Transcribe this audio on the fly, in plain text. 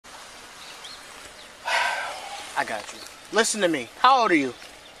I got you. Listen to me. How old are you?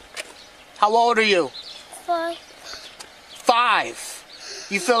 How old are you? 5. 5.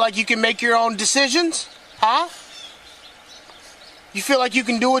 You feel like you can make your own decisions? Huh? You feel like you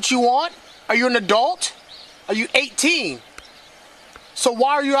can do what you want? Are you an adult? Are you 18? So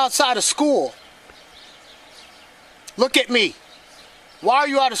why are you outside of school? Look at me. Why are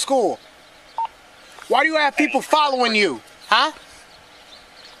you out of school? Why do you have people following you? Huh?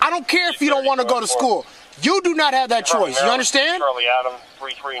 I don't care if you don't want to go to school. You do not have that choice. You understand? Charlie Adam,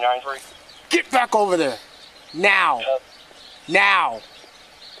 3393. Get back over there. Now. Now.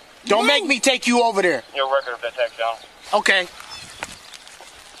 Don't make me take you over there. Your record of that takedown. Okay.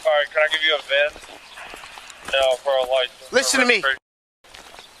 Alright, can I give you a VIN? No, for a license. Listen to me.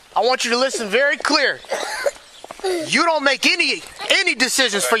 I want you to listen very clear. You don't make any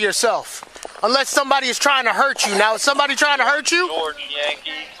decisions for yourself unless somebody is trying to hurt you. Now, is somebody trying to hurt you? George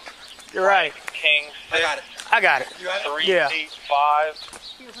Yankee. You're right. King 6. I got it. 3 Yeah. 8 5.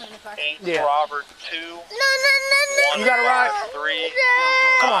 8 Yeah. Robert 2. No. You got it right. 3.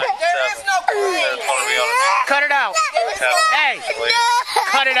 Come on. 7. Cut it out. Hey.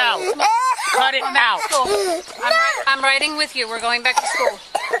 Cut it out. Cut it out. I'm riding with you. We're going back to school.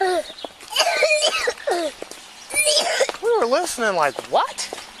 We were listening like, what?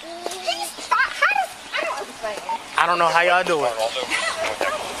 I don't know how y'all do it.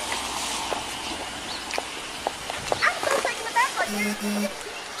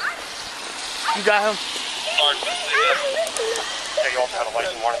 You got him? Hey, you also had a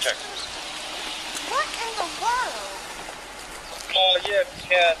license warning check. What in the world? Oh, yeah,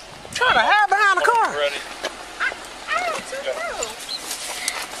 Cat. Trying to hide behind the car. Ready. I don't know.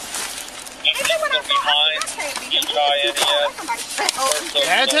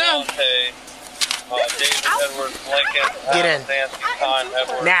 That's him. David Edwards Lincoln. Get in.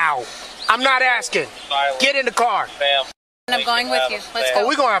 Now. I'm not asking. Get in the car. I'm going with you. Let's Oh, go.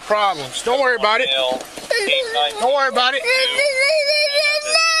 we're going to have problems. Don't worry about it. Don't worry about it.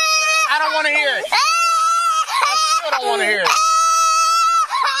 I don't want to hear it. I still don't want to hear it.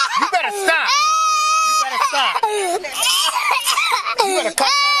 You better stop. You better stop. You better cut that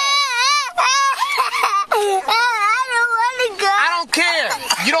out. I don't care.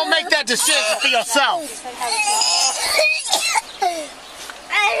 You don't make that decision for yourself.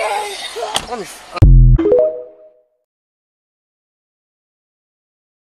 Let me...